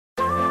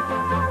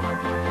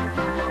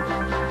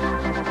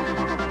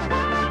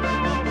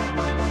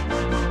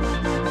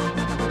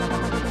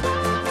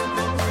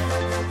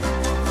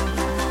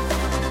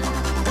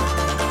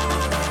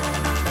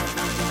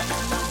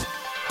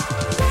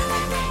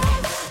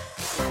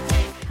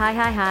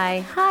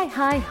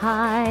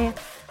Hi.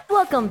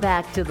 Welcome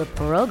back to the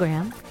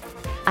program.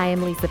 I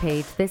am Lisa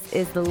Page. This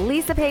is the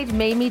Lisa Page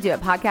Made Me Do It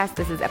podcast.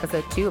 This is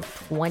episode 2 of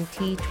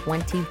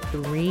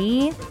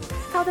 2023.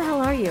 How the hell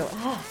are you?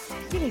 It's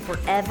taking me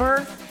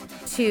forever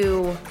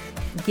to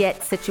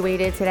get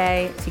situated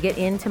today, to get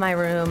into my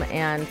room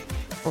and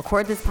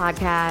record this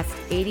podcast.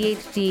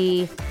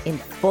 ADHD in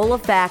full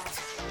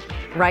effect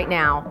right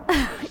now.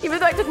 Even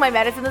though I took my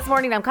medicine this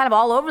morning, I'm kind of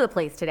all over the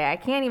place today. I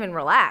can't even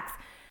relax.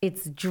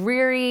 It's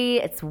dreary,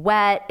 it's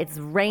wet, it's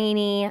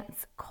rainy,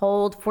 it's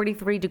cold,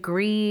 43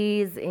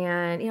 degrees,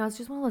 and it's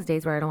just one of those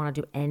days where I don't want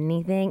to do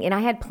anything. And I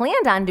had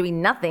planned on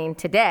doing nothing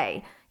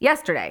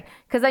yesterday,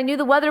 because I knew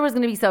the weather was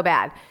going to be so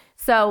bad.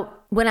 So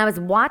when I was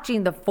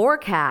watching the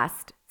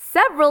forecast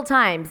several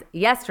times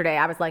yesterday,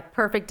 I was like,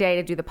 perfect day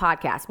to do the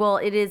podcast. Well,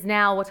 it is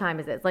now, what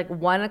time is it? It's like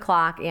 1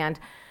 o'clock, and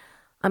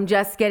I'm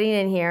just getting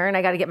in here, and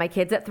I got to get my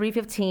kids at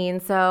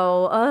 3:15.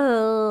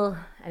 So,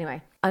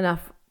 anyway,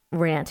 enough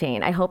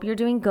ranting. I hope you're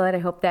doing good. I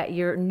hope that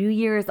your new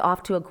year is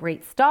off to a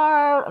great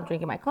start. I'm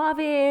drinking my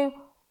coffee.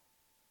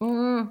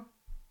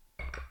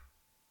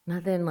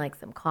 Nothing like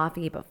some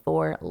coffee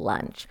before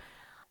lunch.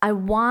 I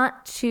want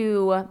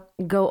to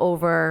go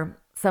over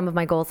some of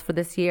my goals for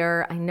this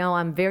year. I know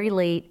I'm very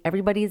late.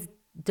 Everybody's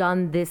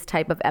done this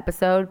type of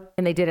episode,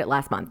 and they did it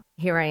last month.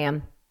 Here I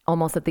am,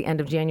 almost at the end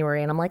of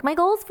January, and I'm like, my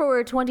goals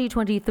for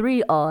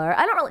 2023 are,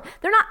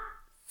 they're not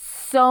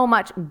so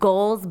much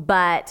goals,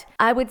 but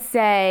I would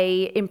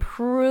say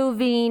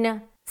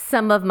improving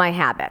some of my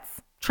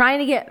habits, trying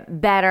to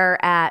get better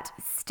at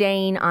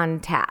staying on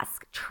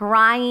task,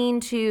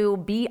 trying to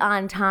be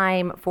on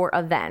time for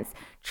events,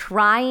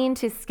 trying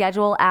to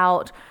schedule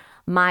out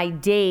my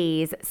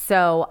days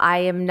so I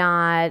am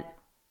not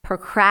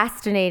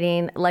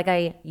procrastinating like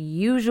I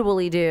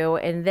usually do,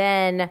 and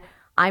then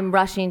I'm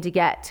rushing to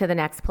get to the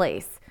next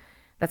place.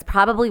 That's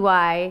probably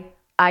why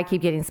I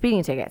keep getting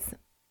speeding tickets.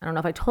 I don't know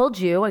if I told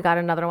you, I got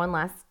another one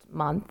last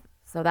month,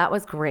 so that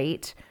was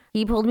great.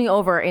 He pulled me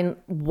over, and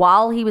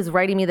while he was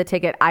writing me the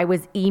ticket, I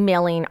was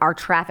emailing our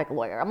traffic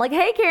lawyer. I'm like,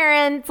 hey,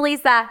 Karen, it's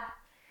Lisa.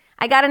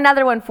 I got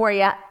another one for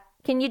you.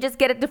 Can you just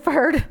get it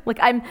deferred? Like,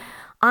 I'm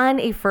on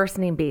a first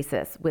name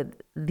basis with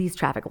these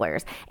traffic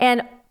lawyers.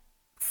 And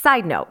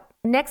side note,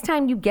 next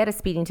time you get a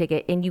speeding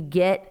ticket and you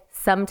get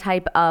some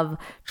type of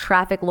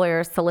traffic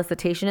lawyer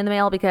solicitation in the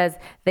mail, because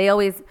they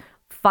always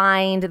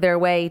find their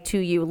way to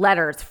you,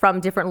 letters from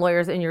different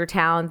lawyers in your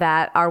town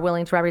that are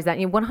willing to represent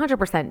you,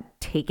 100%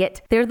 take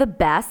it. They're the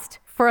best.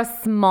 For a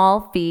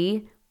small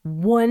fee,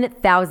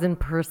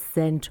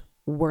 1,000%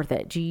 worth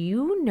it. Do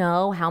you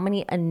know how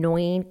many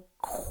annoying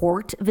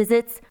court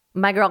visits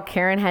my girl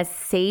Karen has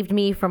saved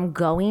me from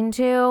going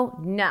to?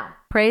 No.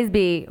 Praise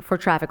be for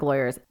traffic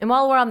lawyers. And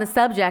while we're on the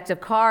subject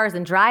of cars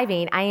and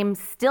driving, I am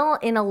still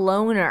in a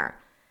loaner.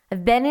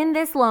 I've been in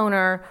this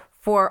loaner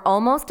for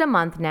almost a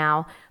month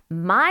now.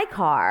 My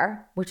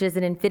car, which is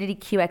an Infiniti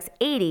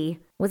QX80,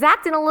 was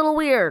acting a little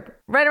weird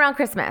right around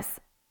Christmas.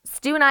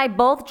 Stu and I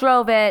both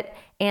drove it,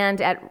 and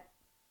at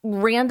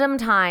random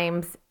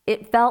times,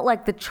 it felt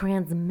like the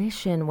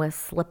transmission was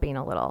slipping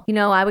a little.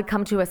 I would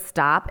come to a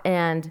stop,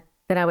 and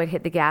then I would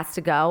hit the gas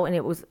to go, and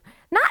it was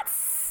not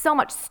so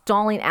much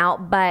stalling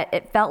out, but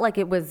it felt like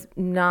it was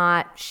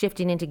not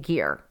shifting into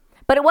gear.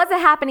 But it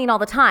wasn't happening all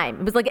the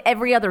time. It was like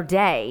every other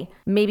day,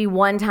 maybe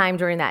one time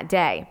during that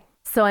day.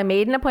 So I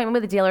made an appointment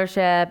with the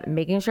dealership,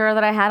 making sure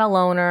that I had a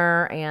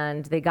loaner,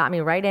 and they got me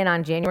right in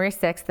on January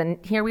 6th.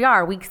 And here we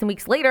are, weeks and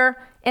weeks later,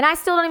 and I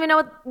still don't even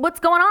know what's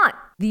going on.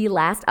 The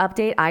last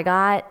update I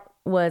got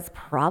was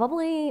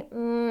probably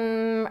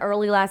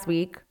early last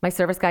week. My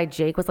service guy,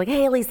 Jake, was like,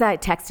 hey, Lisa,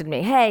 texted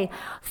me. Hey,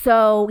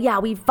 so yeah,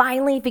 we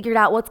finally figured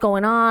out what's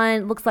going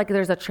on. Looks like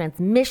there's a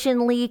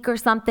transmission leak or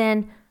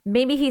something.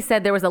 Maybe he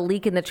said there was a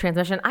leak in the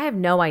transmission. I have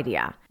no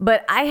idea.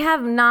 But I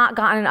have not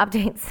gotten an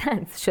update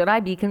since. Should I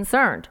be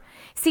concerned?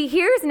 See,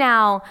 here's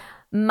now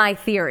my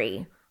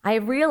theory. I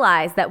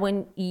realized that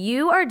when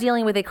you are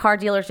dealing with a car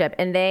dealership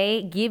and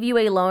they give you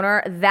a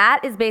loaner,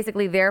 that is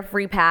basically their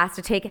free pass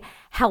to take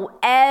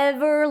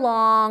however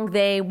long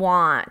they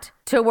want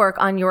to work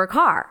on your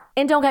car.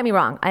 And don't get me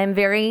wrong, I am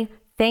very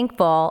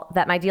thankful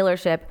that my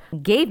dealership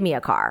gave me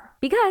a car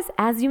because,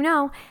 as you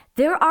know,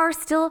 there are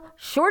still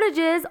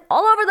shortages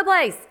all over the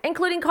place,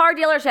 including car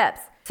dealerships.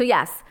 So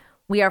yes,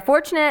 we are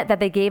fortunate that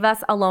they gave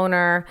us a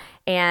loaner,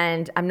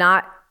 and I'm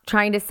not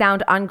trying to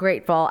sound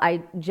ungrateful.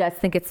 I just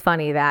think it's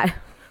funny that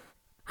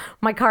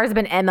my car's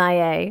been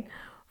MIA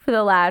for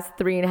the last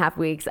 3.5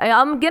 weeks.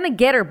 I'm going to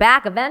get her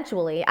back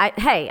eventually.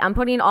 I'm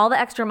putting all the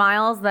extra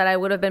miles that I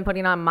would have been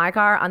putting on my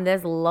car on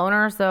this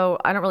loaner, so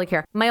I don't really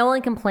care. My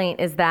only complaint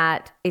is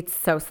that it's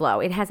so slow.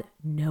 It has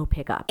no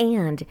pickup.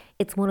 And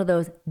it's one of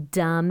those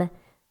dumb,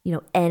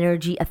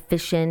 energy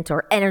efficient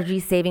or energy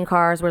saving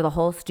cars where the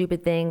whole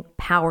stupid thing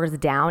powers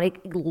down.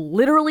 It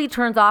literally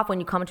turns off when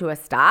you come to a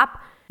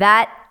stop.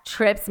 That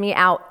trips me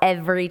out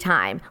every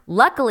time.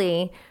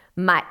 Luckily,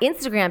 my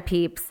Instagram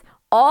peeps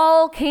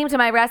all came to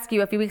my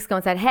rescue a few weeks ago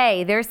and said,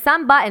 hey, there's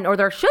some button, or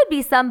there should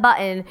be some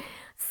button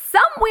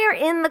somewhere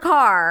in the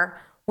car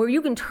where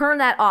you can turn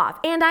that off.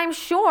 And I'm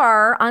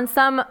sure on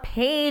some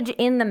page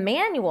in the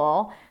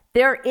manual,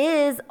 there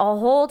is a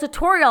whole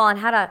tutorial on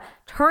how to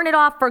turn it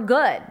off for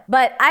good.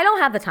 But I don't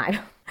have the time.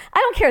 I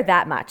don't care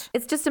that much.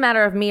 It's just a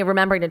matter of me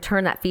remembering to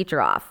turn that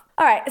feature off.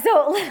 All right,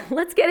 so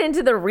let's get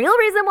into the real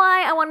reason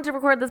why I wanted to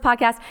record this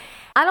podcast.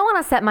 I don't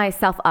want to set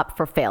myself up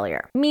for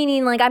failure,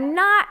 meaning like I'm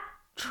not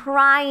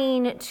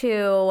trying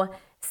to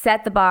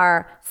set the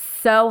bar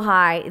so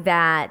high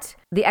that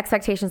the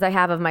expectations I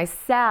have of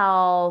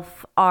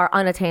myself are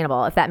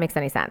unattainable, if that makes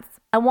any sense.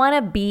 I want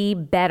to be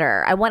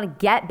better. I want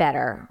to get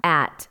better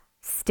at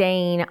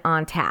staying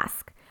on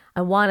task.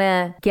 I want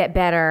to get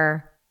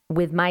better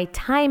with my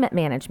time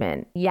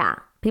management. Yeah.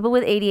 People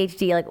with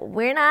ADHD, like,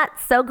 we're not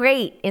so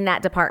great in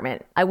that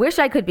department. I wish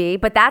I could be,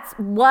 but that's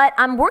what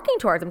I'm working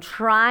towards. I'm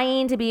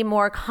trying to be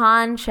more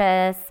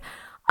conscious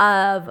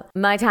of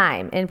my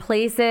time in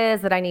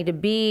places that I need to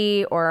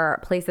be or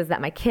places that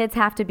my kids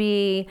have to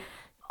be,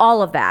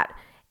 all of that.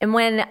 And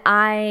when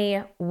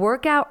I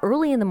work out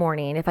early in the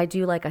morning, if I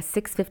do like a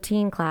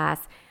 6:15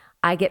 class,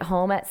 I get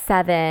home at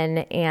 7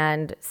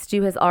 and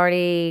Stu has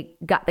already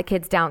got the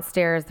kids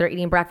downstairs. They're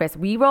eating breakfast.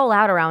 We roll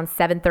out around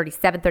 7:30,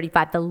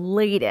 7:35, the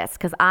latest,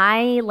 because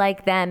I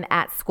like them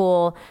at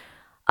school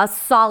a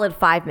solid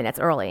 5 minutes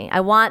early. I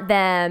want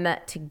them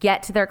to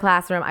get to their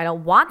classroom. I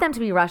don't want them to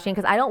be rushing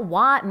because I don't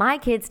want my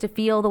kids to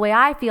feel the way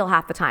I feel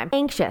half the time.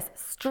 Anxious,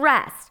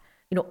 stressed,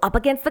 up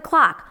against the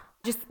clock.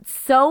 Just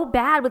so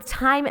bad with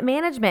time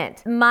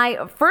management. My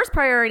first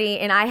priority,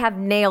 and I have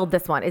nailed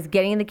this one, is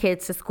getting the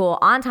kids to school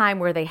on time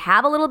where they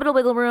have a little bit of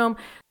wiggle room.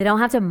 They don't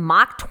have to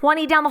Mach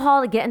 20 down the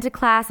hall to get into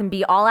class and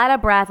be all out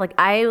of breath. Like,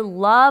 I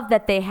love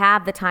that they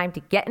have the time to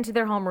get into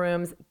their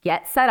homerooms,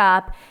 get set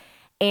up,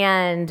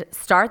 and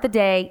start the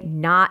day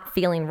not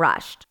feeling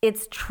rushed.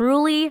 It's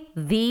truly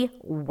the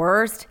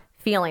worst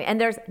feeling.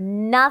 And there's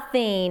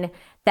nothing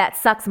that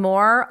sucks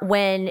more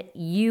when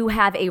you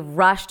have a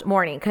rushed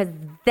morning, because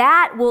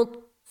that will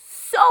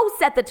so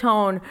set the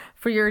tone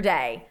for your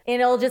day and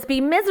it'll just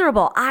be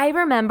miserable. I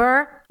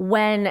remember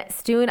when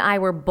Stu and I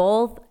were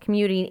both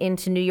commuting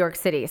into New York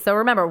City. So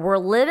remember, we're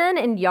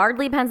living in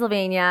Yardley,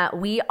 Pennsylvania.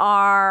 We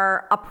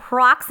are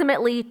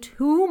approximately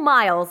 2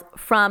 miles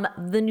from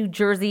the New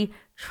Jersey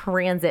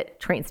Transit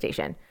train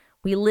station.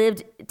 We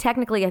lived,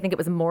 technically, I think it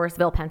was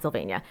Morrisville,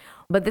 Pennsylvania.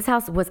 But this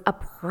house was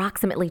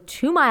approximately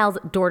 2 miles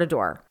door to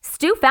door.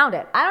 Stu found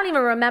it. I don't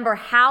even remember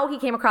how he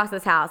came across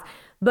this house.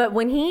 But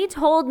when he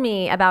told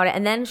me about it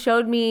and then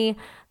showed me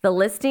the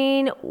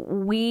listing,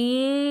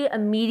 we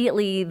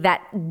immediately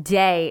that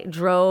day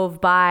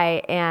drove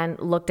by and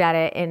looked at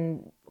it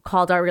and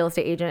called our real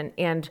estate agent.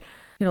 And,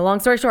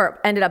 long story short,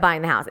 ended up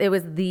buying the house. It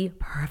was the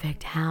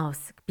perfect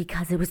house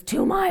because it was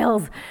 2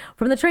 miles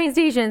from the train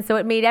station. So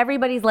it made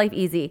everybody's life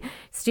easy.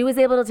 Stu was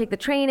able to take the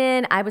train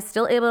in. I was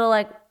still able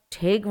to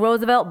take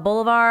Roosevelt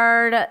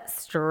Boulevard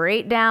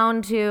straight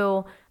down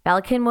to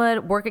Bala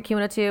Cynwyd, work at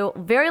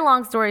Q102. Very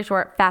long story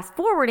short, fast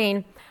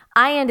forwarding,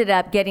 I ended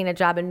up getting a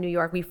job in New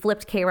York. We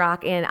flipped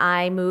K-Rock and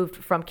I moved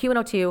from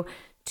Q102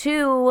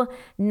 to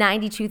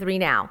 92.3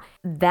 now.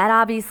 That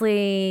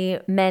obviously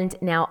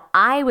meant now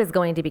I was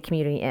going to be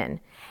commuting in.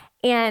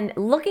 And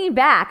looking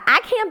back,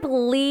 I can't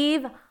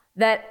believe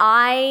that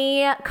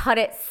I cut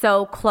it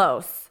so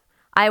close.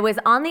 I was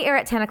on the air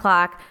at 10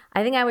 o'clock.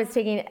 I think I was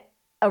taking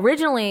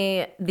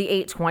originally the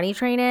 8:20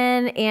 train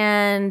in,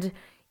 and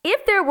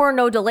if there were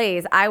no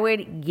delays, I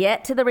would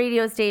get to the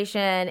radio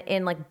station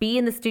and be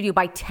in the studio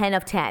by 10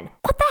 of 10.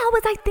 What the hell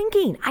was I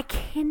thinking? I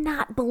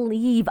cannot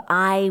believe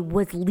I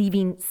was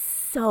leaving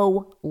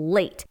so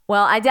late.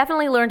 Well, I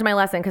definitely learned my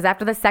lesson because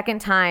after the second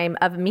time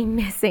of me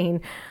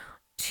missing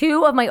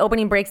 2 of my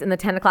opening breaks in the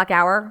 10 o'clock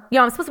hour.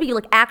 I'm supposed to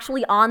be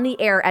actually on the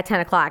air at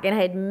 10 o'clock and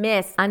I had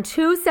missed on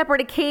 2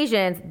 separate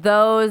occasions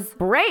those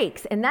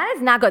breaks. And that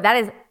is not good. That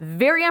is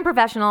very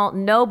unprofessional,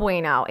 no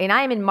bueno. And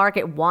I am in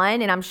market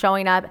 1 and I'm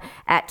showing up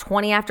at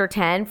 20 after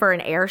 10 for an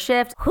air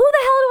shift. Who the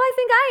hell do I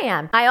think I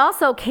am? I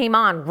also came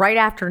on right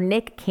after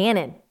Nick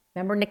Cannon.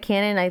 Remember Nick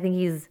Cannon? I think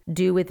he's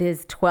due with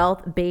his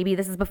 12th baby.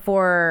 This is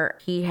before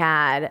he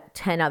had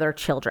 10 other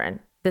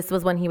children. This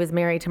was when he was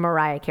married to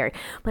Mariah Carey.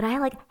 But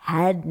I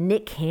had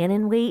Nick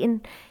Cannon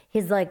waiting,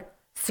 his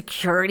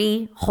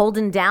security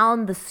holding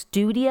down the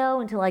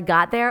studio until I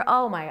got there.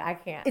 Oh my, I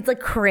can't. It's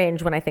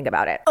cringe when I think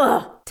about it.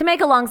 Ugh. To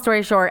make a long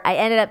story short, I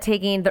ended up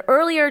taking the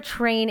earlier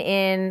train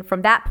in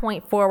from that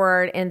point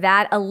forward, and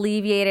that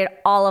alleviated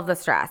all of the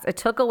stress. It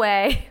took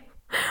away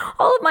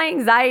all of my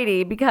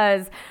anxiety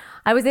because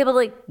I was able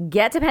to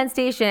get to Penn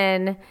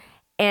Station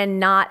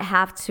and not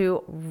have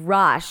to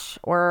rush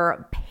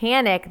or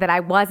panic that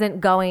I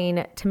wasn't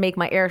going to make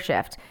my air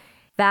shift.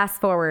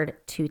 Fast forward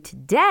to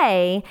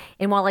today,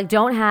 and while I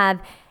don't have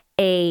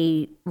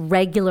a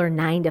regular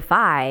 9 to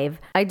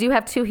 5, I do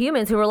have 2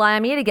 humans who rely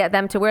on me to get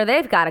them to where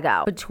they've got to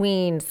go.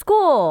 Between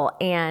school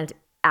and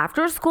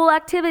after school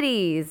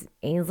activities.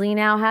 Ainsley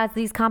now has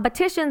these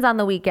competitions on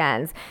the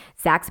weekends.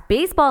 Zach's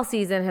baseball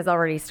season has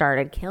already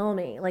started. Kill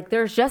me. Like,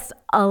 there's just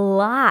a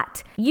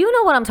lot. You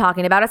know what I'm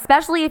talking about,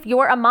 especially if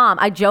you're a mom.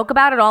 I joke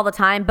about it all the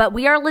time, but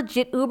we are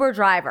legit Uber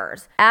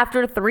drivers.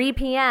 After 3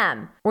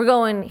 p.m., we're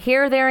going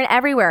here, there, and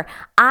everywhere.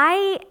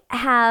 I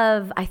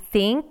have, I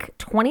think,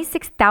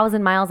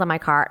 26,000 miles on my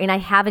car, and I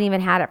haven't even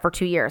had it for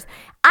 2 years.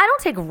 I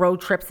don't take road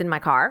trips in my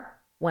car.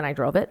 When I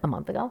drove it a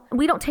month ago,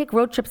 we don't take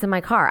road trips in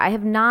my car. I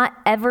have not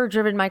ever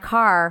driven my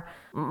car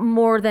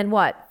more than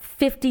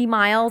 50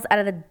 miles out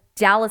of the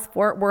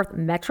Dallas-Fort Worth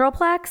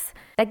Metroplex.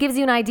 That gives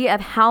you an idea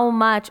of how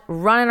much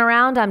running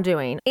around I'm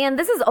doing. And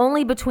this is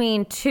only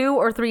between 2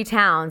 or 3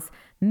 towns,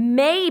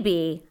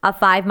 maybe a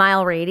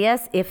 5-mile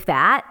radius, if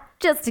that,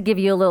 just to give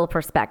you a little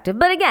perspective.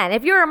 But again,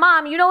 if you're a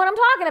mom, you know what I'm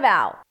talking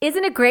about.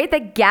 Isn't it great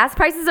that gas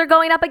prices are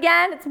going up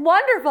again? It's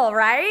wonderful,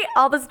 right?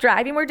 All this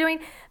driving we're doing.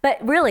 But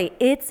really,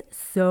 it's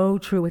so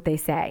true what they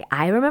say.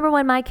 I remember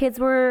when my kids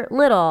were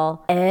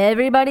little,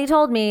 everybody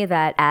told me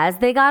that as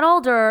they got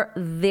older,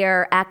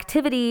 their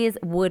activities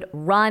would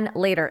run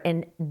later.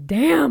 And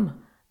damn,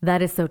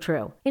 that is so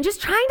true. And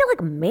just trying to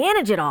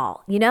manage it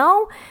all, you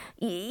know?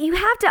 You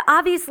have to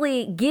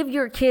obviously give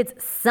your kids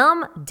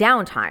some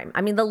downtime.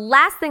 I mean, the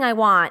last thing I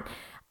want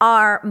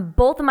are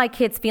both of my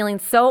kids feeling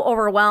so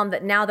overwhelmed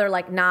that now they're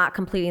not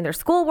completing their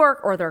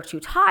schoolwork, or they're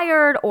too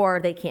tired, or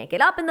they can't get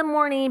up in the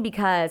morning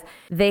because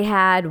they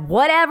had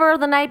whatever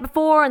the night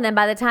before. And then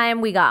by the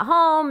time we got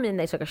home and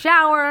they took a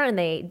shower and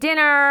they ate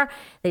dinner,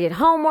 they did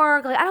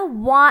homework. I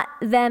don't want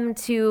them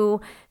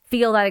to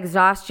feel that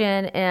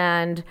exhaustion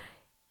and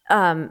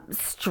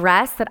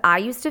stress that I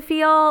used to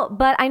feel,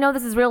 but I know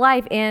this is real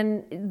life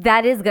and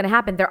that is going to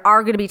happen. There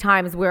are going to be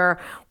times where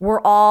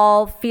we're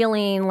all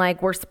feeling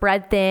like we're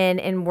spread thin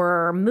and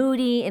we're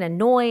moody and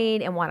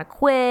annoyed and want to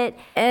quit.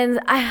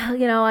 And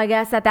I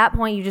guess at that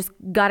point, you just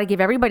got to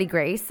give everybody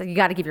grace. You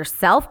got to give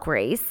yourself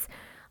grace.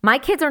 My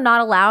kids are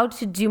not allowed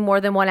to do more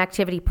than one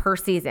activity per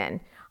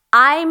season.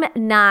 I'm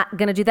not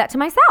going to do that to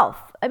myself.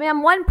 I mean,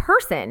 I'm one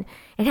person,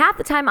 and half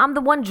the time I'm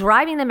the one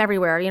driving them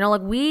everywhere.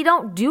 We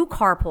don't do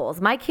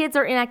carpools. My kids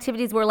are in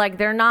activities where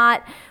they're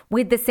not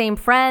with the same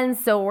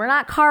friends, so we're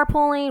not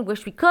carpooling.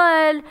 Wish we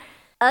could.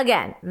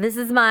 Again, this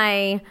is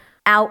my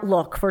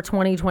outlook for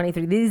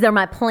 2023. These are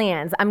my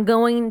plans. I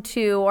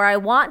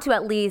want to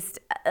at least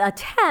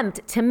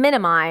attempt to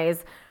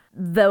minimize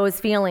those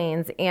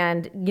feelings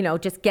and,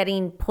 just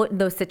getting put in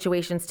those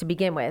situations to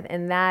begin with.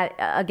 And that,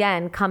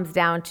 again, comes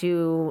down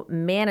to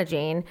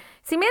managing.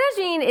 See,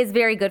 managing is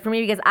very good for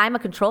me because I'm a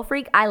control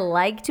freak. I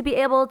like to be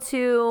able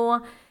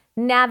to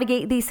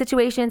navigate these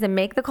situations and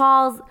make the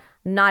calls.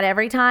 Not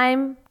every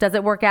time does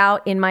it work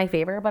out in my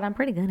favor, but I'm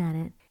pretty good at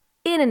it.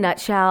 In a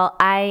nutshell,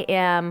 I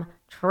am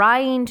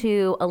trying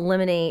to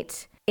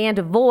eliminate and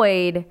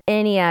avoid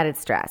any added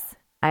stress.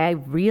 I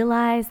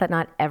realize that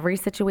not every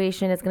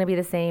situation is going to be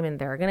the same, and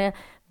there are going to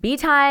be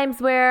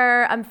times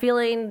where I'm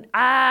feeling,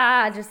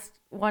 just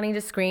wanting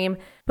to scream,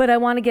 but I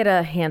want to get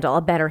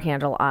a better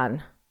handle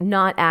on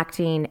not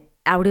acting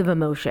out of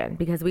emotion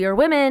because we are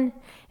women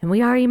and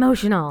we are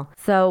emotional.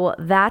 So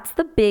that's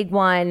the big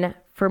one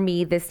for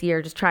me this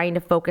year, just trying to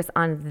focus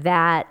on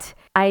that.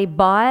 I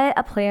bought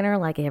a planner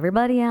like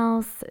everybody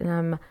else, and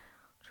I'm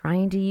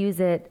trying to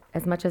use it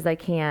as much as I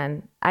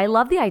can. I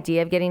love the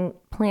idea of getting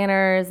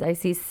planners. I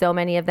see so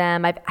many of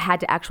them. I've had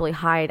to actually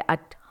hide a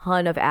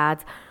ton of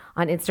ads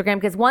on Instagram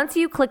because once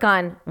you click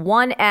on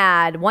one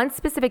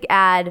specific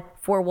ad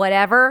for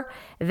whatever,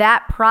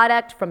 that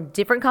product from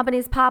different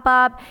companies pop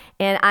up.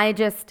 And I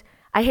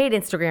hate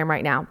Instagram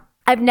right now.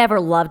 I've never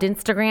loved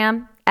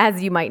Instagram,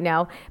 as you might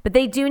know, but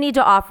they do need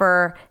to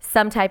offer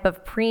some type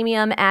of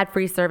premium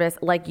ad-free service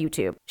like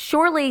YouTube.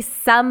 Surely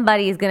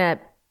somebody's going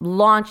to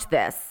launch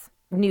this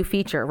new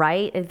feature,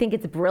 right? I think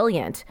it's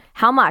brilliant.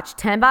 How much?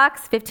 $10,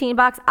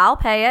 $15? I'll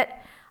pay it.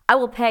 I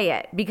will pay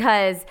it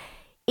because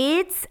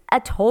it's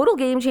a total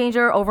game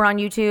changer over on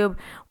YouTube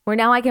where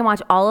now I can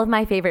watch all of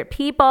my favorite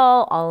people,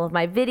 all of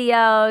my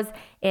videos,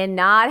 and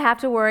not have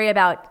to worry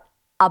about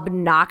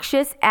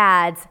obnoxious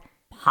ads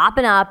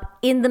popping up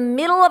in the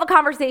middle of a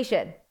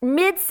conversation,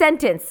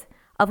 mid-sentence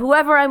of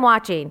whoever I'm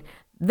watching.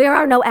 There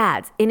are no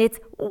ads, and it's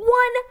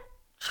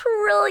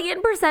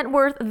 1,000,000,000,000%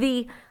 worth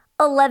the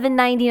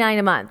 $11.99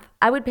 a month.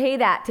 I would pay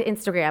that to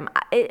Instagram.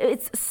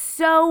 It's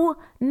so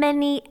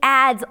many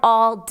ads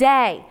all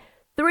day.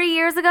 3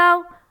 years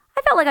ago,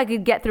 I felt like I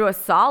could get through a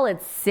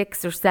solid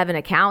 6 or 7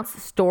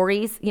 accounts,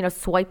 stories,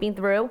 swiping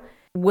through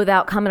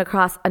without coming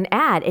across an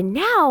ad. And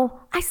now,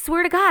 I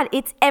swear to God,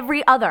 it's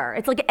every other.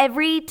 It's like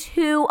every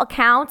 2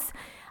 accounts,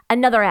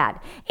 another ad.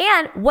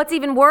 And what's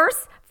even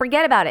worse,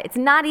 forget about it. It's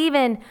not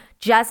even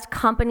just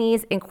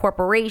companies and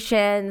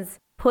corporations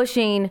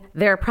pushing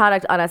their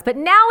product on us. But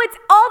now it's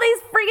all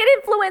these freaking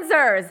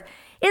influencers.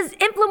 Is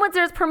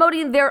influencers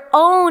promoting their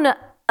own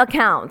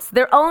accounts,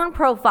 their own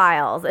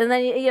profiles. And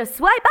then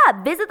swipe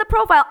up, visit the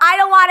profile. I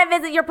don't want to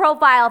visit your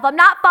profile. If I'm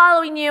not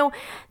following you,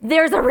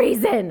 there's a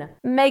reason.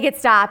 Make it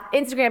stop.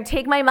 Instagram,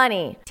 take my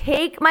money.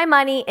 Take my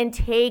money and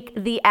take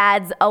the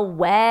ads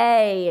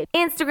away.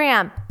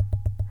 Instagram,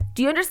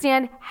 Do you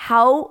understand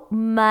how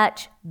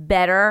much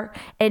better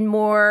and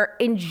more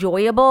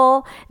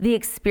enjoyable the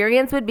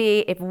experience would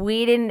be if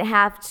we didn't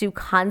have to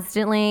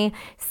constantly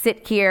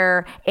sit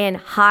here and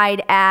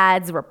hide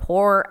ads,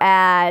 report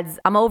ads?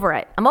 I'm over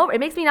it. It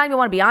makes me not even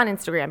want to be on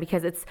Instagram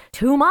because it's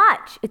too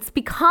much. It's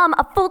become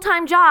a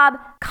full-time job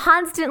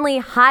constantly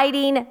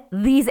hiding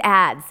these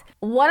ads.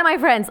 One of my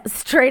friends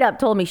straight up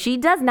told me she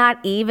does not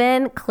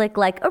even click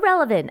like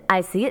irrelevant. I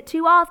see it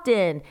too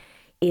often.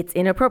 It's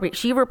inappropriate.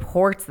 She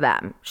reports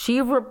them.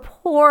 She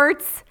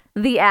reports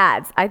the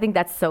ads. I think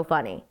that's so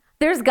funny.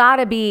 There's got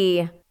to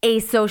be a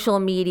social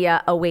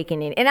media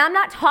awakening. And I'm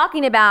not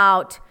talking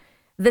about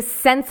the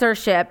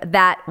censorship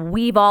that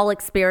we've all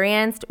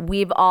experienced,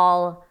 we've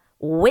all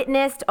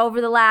witnessed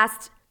over the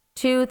last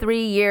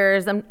 2-3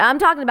 years. I'm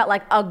talking about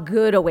like a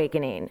good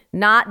awakening,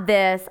 not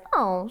this,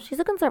 oh, she's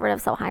a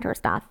conservative, so hide her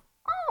stuff.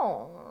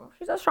 Oh,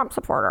 she's a Trump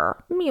supporter,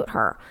 mute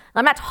her.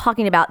 I'm not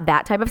talking about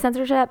that type of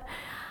censorship.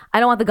 I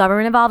don't want the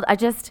government involved. I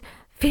just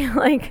feel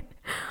like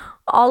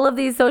all of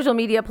these social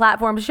media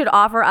platforms should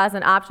offer us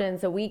an option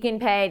so we can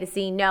pay to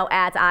see no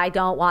ads I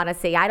don't want to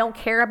see. I don't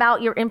care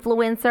about your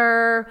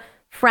influencer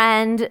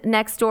friend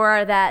next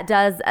door that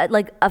does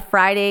like a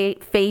Friday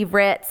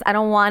favorites. I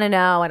don't want to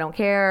know. I don't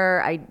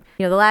care.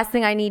 The last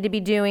thing I need to be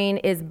doing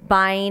is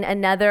buying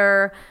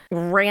another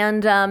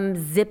random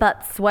zip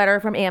up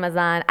sweater from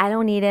Amazon. I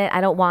don't need it.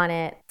 I don't want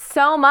it.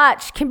 So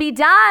much can be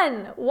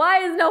done. Why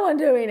is no one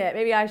doing it?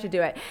 Maybe I should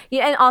do it.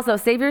 Yeah, and also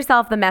save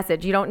yourself the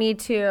message. You don't need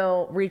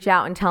to reach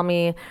out and tell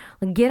me,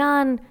 get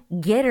on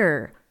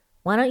Getter.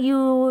 Why don't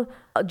you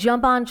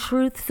jump on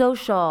Truth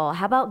Social?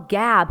 How about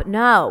Gab?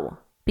 No.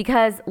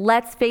 Because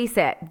let's face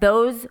it,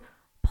 those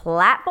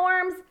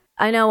platforms,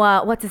 I know,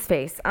 what's his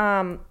face?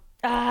 No.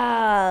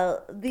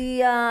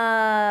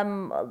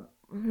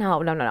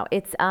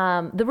 It's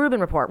the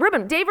Rubin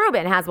Report. Dave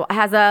Rubin has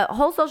a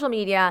whole social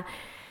media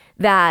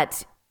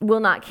that will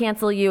not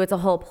cancel you. It's a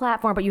whole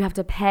platform, but you have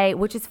to pay,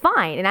 which is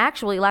fine. And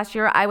actually last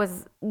year I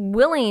was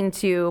willing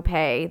to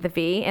pay the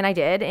fee and I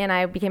did, and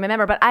I became a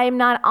member, but I am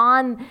not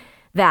on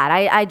that.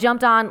 I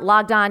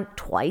logged on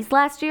twice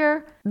last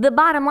year. The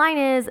bottom line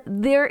is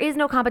there is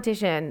no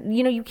competition.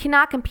 You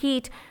cannot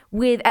compete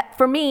with,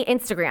 for me,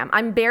 Instagram.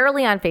 I'm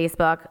barely on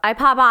Facebook. I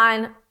pop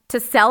on to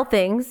sell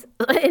things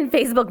in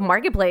Facebook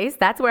Marketplace.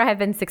 That's where I've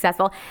been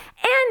successful.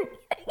 And,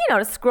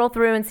 to scroll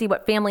through and see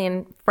what family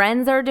and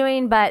friends are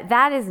doing. But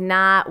that is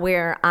not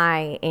where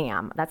I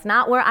am. That's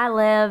not where I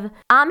live.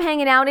 I'm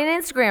hanging out in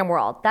Instagram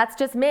world. That's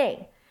just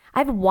me.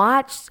 I've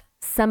watched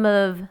some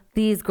of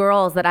these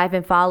girls that I've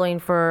been following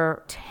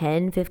for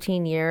 10,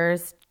 15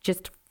 years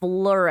just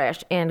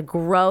flourish and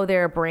grow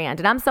their brand.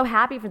 And I'm so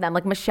happy for them.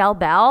 Like Michelle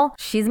Bell,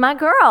 she's my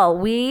girl.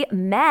 We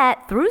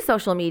met through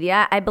social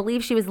media. I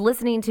believe she was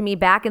listening to me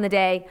back in the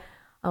day.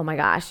 Oh my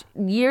gosh,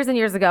 years and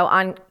years ago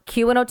on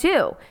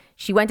Q102.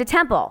 She went to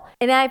Temple.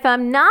 And if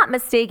I'm not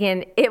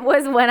mistaken, it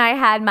was when I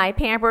had my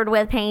Pampered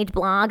with Paige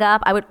blog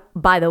up. I would,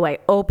 by the way,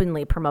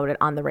 openly promote it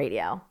on the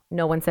radio.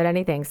 No one said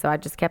anything, so I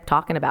just kept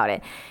talking about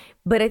it.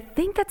 But I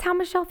think that's how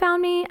Michelle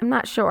found me. I'm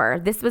not sure.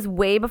 This was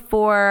way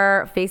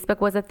before Facebook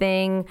was a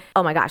thing.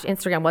 Oh my gosh,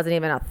 Instagram wasn't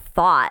even a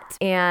thought.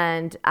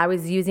 And I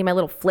was using my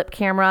little flip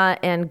camera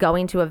and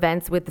going to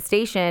events with the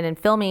station and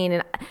filming.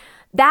 And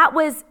that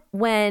was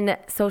when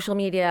social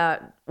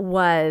media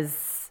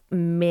was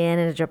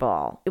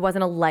manageable. It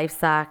wasn't a life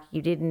suck.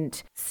 You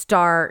didn't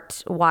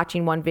start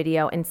watching one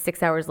video and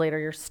 6 hours later,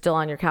 you're still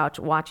on your couch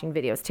watching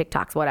videos,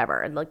 TikToks,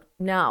 whatever.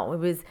 No, it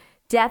was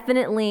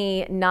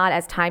definitely not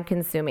as time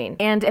consuming.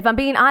 And if I'm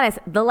being honest,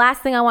 the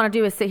last thing I want to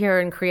do is sit here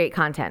and create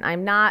content.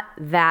 I'm not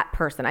that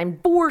person. I'm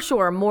for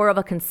sure more of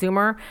a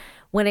consumer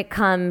when it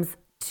comes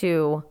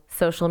to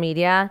social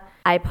media.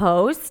 I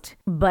post,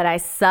 but I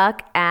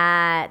suck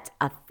at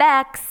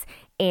effects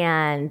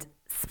and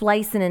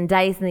splicing and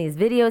dicing these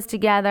videos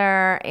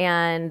together.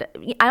 And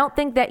I don't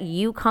think that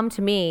you come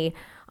to me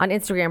on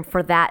Instagram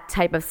for that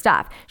type of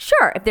stuff.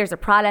 Sure, if there's a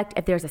product,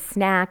 if there's a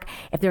snack,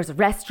 if there's a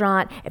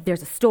restaurant, if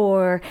there's a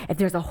store, if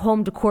there's a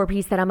home decor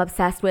piece that I'm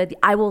obsessed with,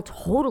 I will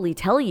totally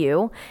tell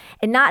you.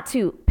 And not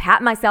to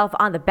pat myself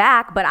on the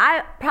back, but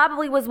I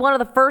probably was one of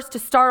the first to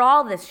start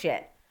all this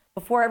shit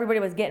before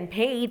everybody was getting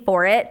paid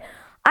for it.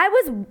 I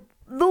was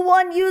the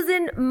one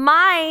using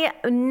my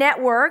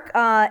network,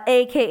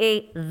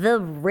 aka the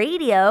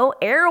radio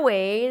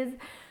airways,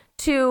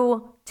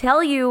 to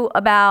tell you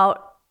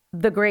about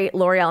the great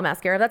L'Oreal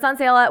mascara that's on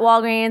sale at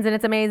Walgreens, and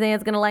it's amazing.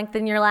 It's going to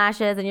lengthen your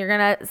lashes and you're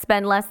going to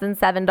spend less than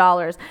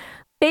 $7.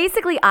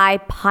 Basically, I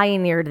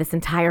pioneered this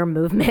entire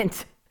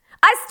movement.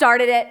 I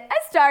started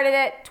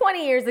it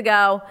 20 years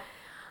ago.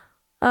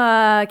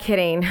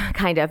 Kidding,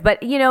 kind of. But,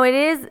 it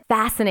is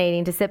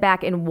fascinating to sit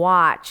back and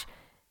watch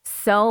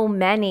so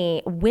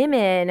many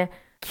women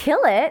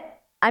kill it.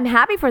 I'm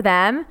happy for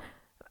them.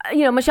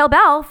 Michelle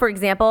Bell, for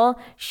example,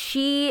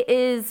 she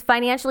is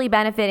financially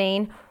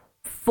benefiting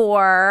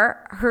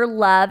for her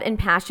love and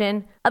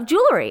passion of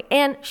jewelry.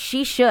 And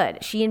she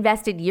should. She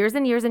invested years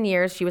and years and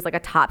years. She was like a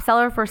top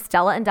seller for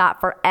Stella & Dot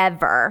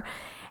forever.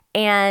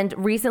 And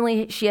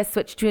recently she has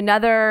switched to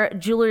another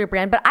jewelry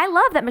brand. But I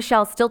love that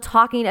Michelle's still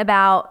talking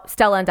about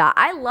Stella & Dot.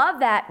 I love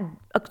that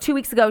 2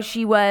 weeks ago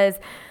she was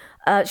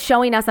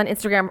showing us on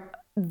Instagram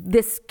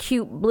this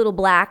cute little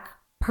black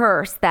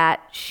purse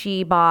that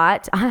she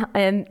bought.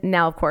 And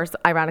now, of course,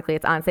 ironically,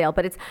 it's on sale,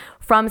 but it's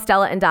from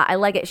Stella & Dot. I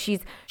like it.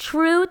 She's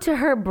true to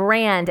her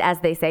brand,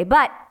 as they say,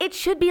 but it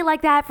should be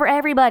like that for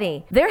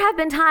everybody. There have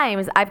been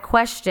times I've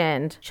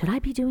questioned, should I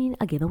be doing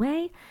a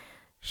giveaway?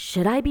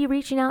 Should I be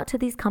reaching out to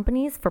these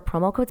companies for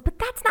promo codes? But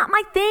that's not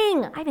my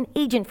thing. I have an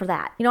agent for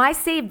that. I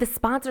save the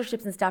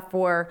sponsorships and stuff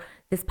for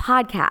this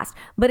podcast.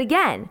 But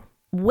again,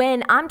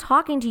 when I'm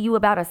talking to you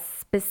about a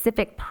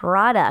specific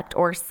product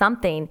or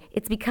something,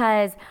 it's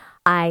because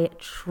I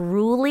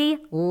truly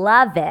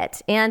love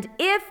it. And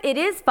if it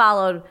is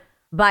followed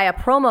by a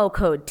promo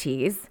code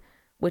tease,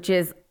 which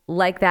is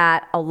like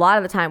that a lot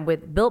of the time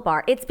with Built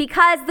Bar, it's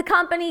because the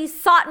company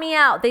sought me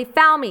out. They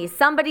found me.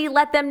 Somebody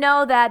let them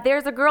know that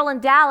there's a girl in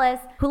Dallas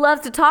who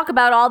loves to talk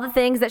about all the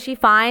things that she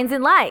finds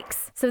and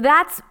likes. So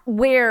that's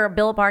where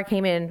Built Bar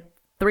came in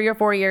 3 or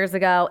 4 years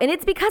ago. And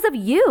it's because of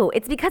you.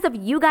 It's because of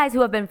you guys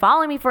who have been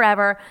following me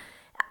forever.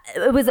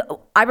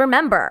 I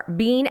remember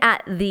being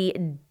at the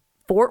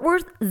Fort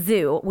Worth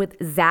Zoo with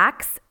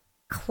Zach's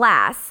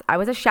class. I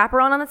was a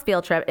chaperone on this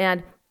field trip.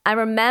 And I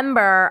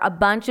remember a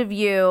bunch of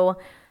you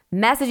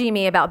messaging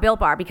me about Built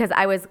Bar because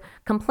I was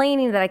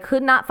complaining that I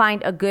could not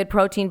find a good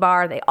protein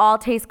bar. They all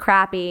taste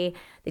crappy.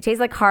 They taste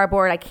like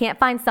cardboard. I can't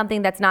find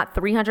something that's not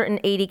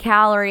 380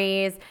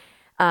 calories,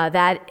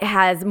 that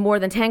has more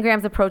than 10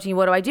 grams of protein.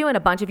 What do I do? And a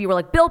bunch of you were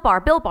like, Built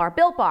Bar, Built Bar,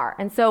 Built Bar.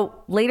 And so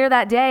later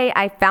that day,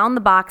 I found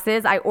the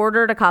boxes. I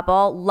ordered a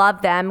couple,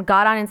 loved them,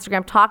 got on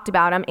Instagram, talked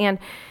about them. And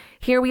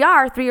here we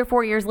are 3 or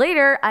 4 years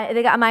later.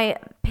 They got my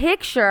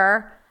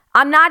picture.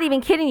 I'm not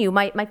even kidding you.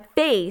 My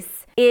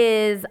face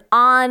is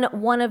on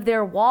one of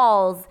their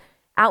walls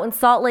out in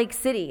Salt Lake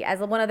City as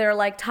one of their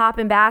top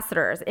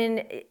ambassadors.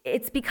 And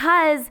it's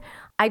because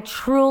I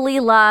truly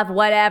love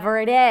whatever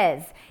it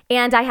is.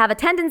 And I have a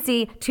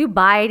tendency to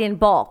buy it in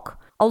bulk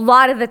a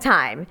lot of the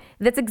time.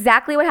 That's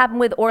exactly what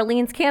happened with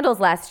Orleans Candles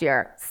last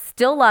year.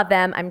 Still love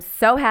them. I'm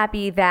so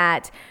happy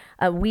that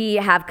we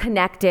have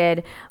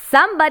connected.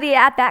 Somebody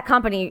at that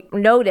company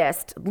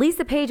noticed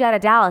Lisa Page out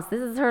of Dallas.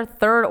 This is her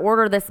 3rd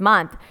order this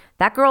month.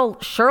 That girl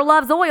sure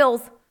loves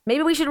oils.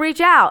 Maybe we should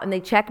reach out. And they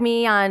check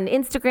me on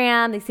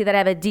Instagram. They see that I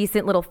have a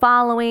decent little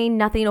following,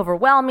 nothing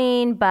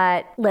overwhelming,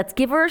 but let's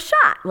give her a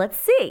shot. Let's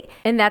see.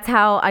 And that's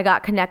how I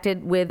got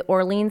connected with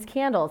Orleans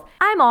Candles.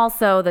 I'm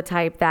also the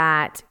type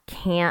that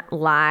can't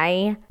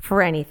lie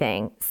for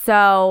anything.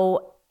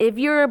 So if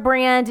you're a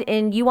brand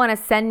and you want to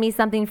send me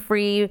something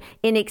free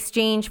in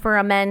exchange for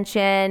a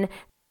mention,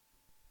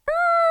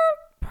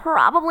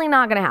 probably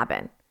not going to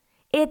happen.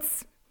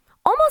 It's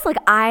almost like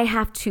I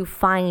have to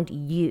find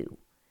you.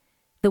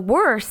 The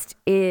worst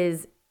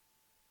is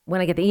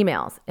when I get the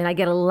emails, and I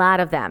get a lot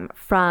of them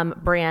from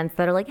brands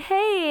that are like,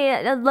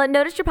 hey,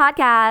 noticed your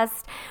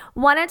podcast,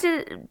 wanted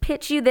to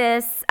pitch you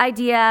this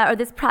idea or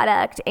this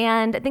product,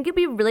 and I think it'd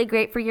be really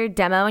great for your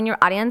demo and your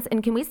audience,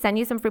 and can we send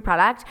you some free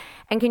product,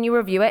 and can you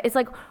review it? It's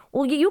like,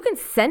 well, you can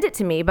send it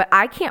to me, but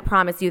I can't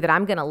promise you that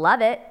I'm going to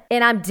love it,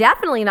 and I'm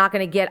definitely not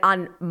going to get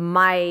on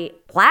my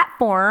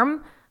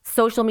platform,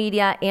 social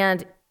media,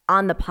 and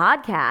on the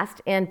podcast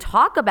and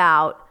talk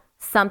about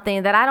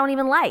something that I don't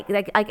even like.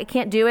 I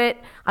can't do it.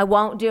 I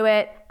won't do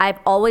it. I've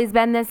always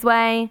been this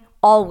way.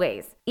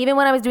 Always. Even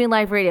when I was doing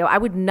live radio, I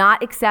would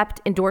not accept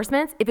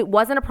endorsements if it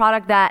wasn't a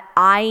product that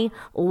I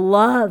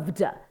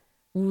loved.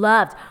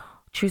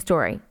 True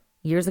story.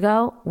 Years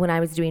ago, when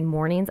I was doing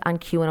mornings on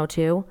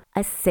Q102,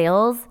 a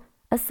sales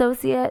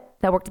associate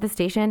that worked at the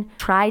station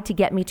tried to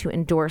get me to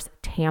endorse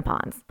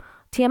tampons.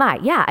 TMI,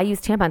 yeah, I use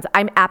tampons.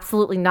 I'm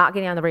absolutely not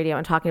getting on the radio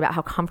and talking about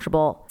how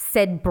comfortable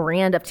said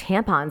brand of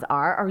tampons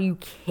are. Are you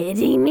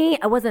kidding me?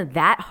 I wasn't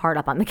that hard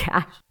up on the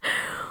cash.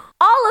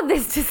 All of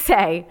this to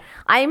say,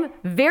 I'm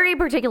very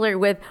particular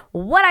with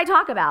what I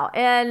talk about.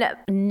 And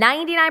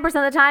 99% of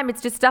the time,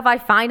 it's just stuff I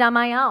find on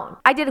my own.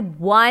 I did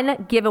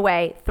one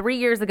giveaway 3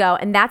 years ago,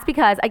 and that's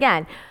because,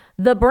 again,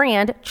 the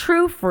brand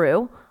True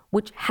Fruit,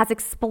 which has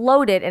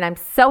exploded, and I'm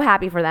so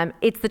happy for them.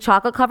 It's the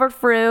chocolate-covered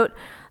fruit.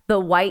 The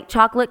white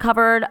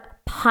chocolate-covered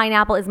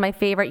pineapple is my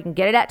favorite. You can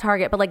get it at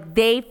Target, but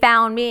they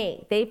found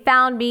me. They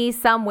found me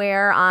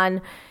somewhere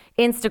on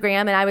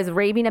Instagram, and I was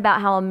raving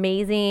about how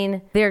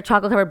amazing their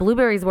chocolate covered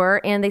blueberries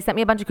were, and they sent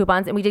me a bunch of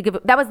coupons, and we did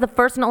that was the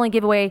first and only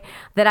giveaway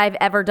that I've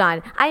ever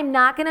done. I'm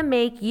not going to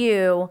make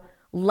you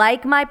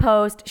like my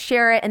post,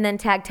 share it, and then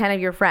tag 10 of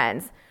your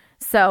friends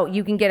so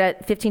you can get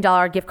a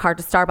 $15 gift card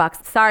to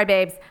Starbucks. Sorry,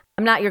 babes.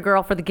 I'm not your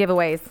girl for the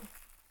giveaways.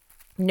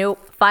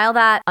 Nope. File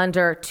that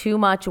under too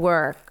much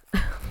work.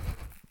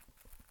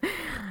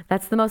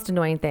 That's the most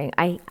annoying thing.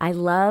 I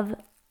love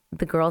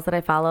the girls that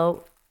I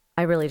follow.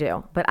 I really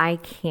do. But I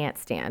can't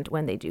stand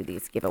when they do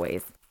these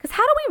giveaways. Because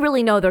how do we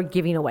really know they're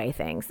giving away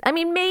things? I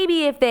mean,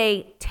 maybe if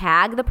they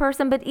tag the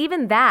person, but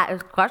even that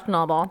is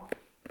questionable.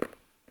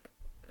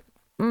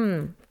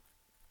 For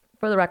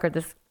the record,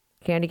 this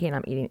candy cane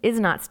I'm eating is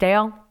not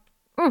stale.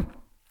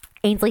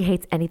 Ainsley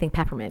hates anything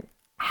peppermint.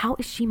 How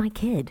is she my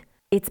kid?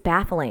 It's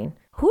baffling.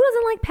 Who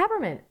doesn't like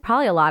peppermint?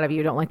 Probably a lot of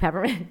you don't like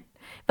peppermint.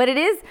 But it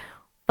is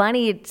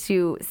funny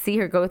to see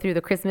her go through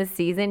the Christmas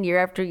season year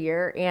after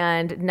year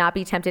and not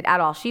be tempted at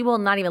all. She will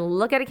not even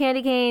look at a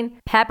candy cane.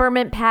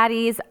 Peppermint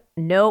patties,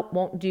 nope,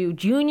 won't do.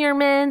 Junior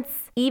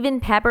mints, even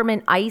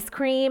peppermint ice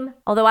cream.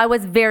 Although I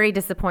was very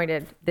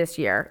disappointed this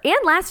year and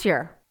last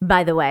year,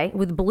 by the way,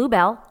 with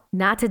Bluebell.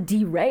 Not to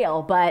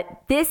derail,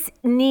 but this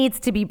needs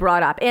to be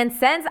brought up. And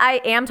since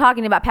I am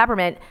talking about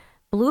peppermint,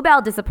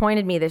 Bluebell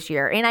disappointed me this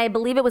year, and I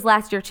believe it was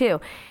last year too.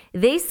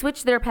 They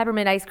switched their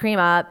peppermint ice cream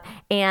up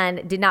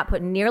and did not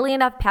put nearly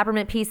enough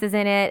peppermint pieces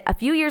in it. A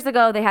few years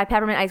ago, they had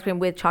peppermint ice cream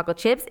with chocolate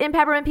chips in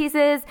peppermint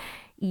pieces.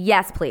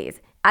 Yes, please.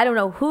 I don't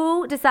know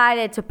who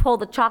decided to pull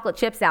the chocolate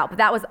chips out, but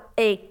that was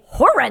a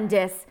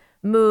horrendous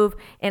move,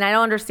 and I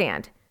don't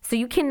understand. So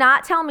you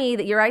cannot tell me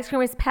that your ice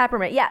cream is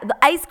peppermint. Yeah, the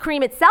ice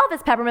cream itself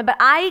is peppermint, but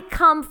I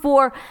come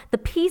for the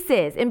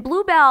pieces. And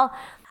Bluebell,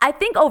 I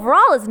think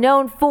overall is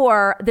known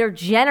for their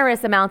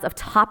generous amounts of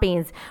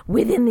toppings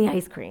within the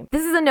ice cream.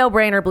 This is a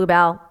no-brainer,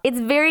 Bluebell.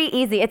 It's very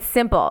easy. It's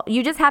simple.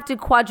 You just have to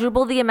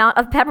quadruple the amount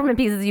of peppermint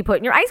pieces you put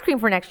in your ice cream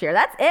for next year.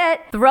 That's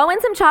it. Throw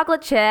in some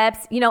chocolate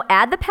chips,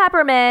 add the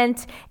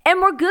peppermint,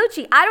 and we're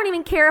Gucci. I don't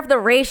even care if the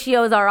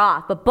ratios are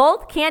off, but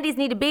both candies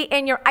need to be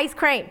in your ice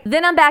cream.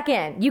 Then I'm back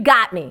in. You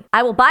got me.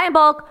 I will buy in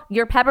bulk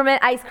your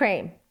peppermint ice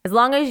cream, as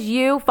long as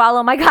you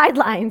follow my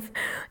guidelines.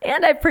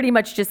 And I've pretty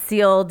much just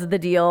sealed the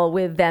deal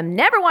with them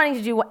never wanting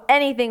to do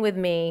anything with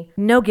me.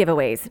 No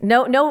giveaways.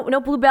 No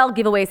Bluebell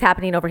giveaways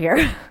happening over here.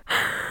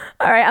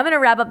 All right, I'm going to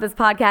wrap up this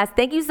podcast.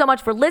 Thank you so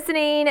much for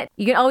listening.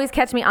 You can always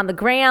catch me on the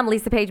gram.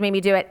 Lisa Page made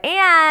me do it.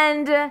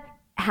 And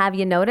have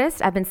you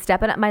noticed I've been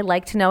stepping up my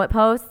like to know it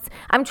posts?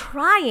 I'm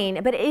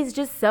trying, but it is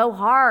just so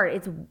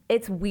hard.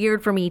 It's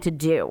weird for me to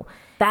do.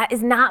 That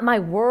is not my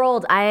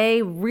world.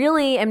 I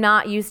really am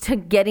not used to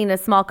getting a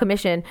small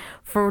commission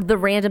for the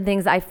random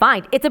things I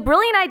find. It's a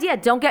brilliant idea,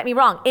 don't get me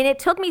wrong. And it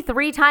took me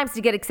 3 times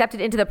to get accepted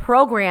into the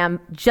program,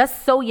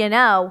 just so you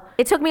know.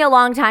 It took me a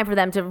long time for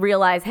them to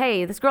realize,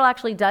 hey, this girl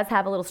actually does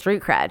have a little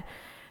street cred.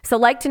 So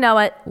like to know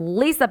it,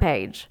 Lisa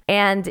Page.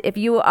 And if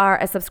you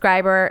are a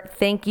subscriber,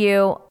 thank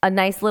you. A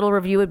nice little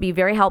review would be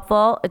very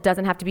helpful. It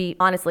doesn't have to be,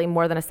 honestly,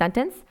 more than a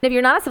sentence. If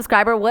you're not a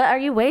subscriber, what are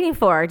you waiting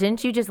for?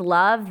 Didn't you just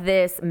love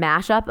this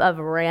mashup of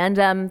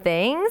random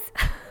things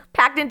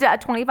packed into a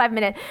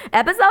 25-minute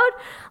episode?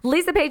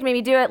 Lisa Page made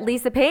me do it.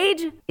 Lisa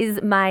Page is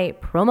my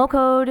promo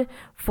code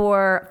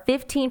for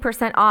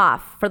 15%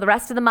 off for the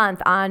rest of the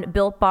month on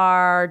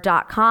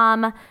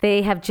BuiltBar.com.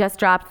 They have just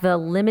dropped the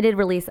limited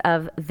release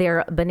of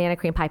their banana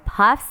cream pie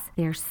puffs.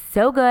 They're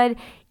so good.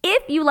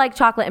 If you like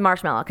chocolate and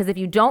marshmallow, because if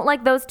you don't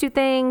like those two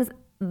things,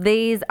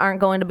 these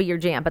aren't going to be your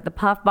jam. But the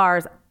puff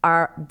bars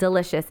are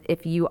delicious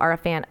if you are a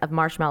fan of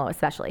marshmallow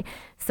especially.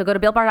 So go to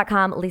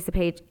BuiltBar.com. Lisa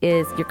Page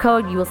is your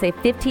code. You will save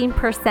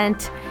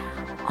 15%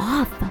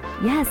 off,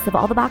 yes, of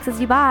all the boxes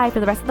you buy for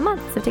the rest of the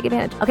month. So take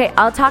advantage. Okay,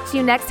 I'll talk to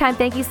you next time.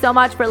 Thank you so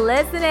much for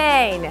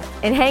listening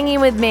and hanging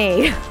with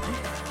me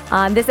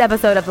on this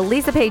episode of the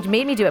Lisa Page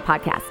Made Me Do It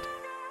podcast.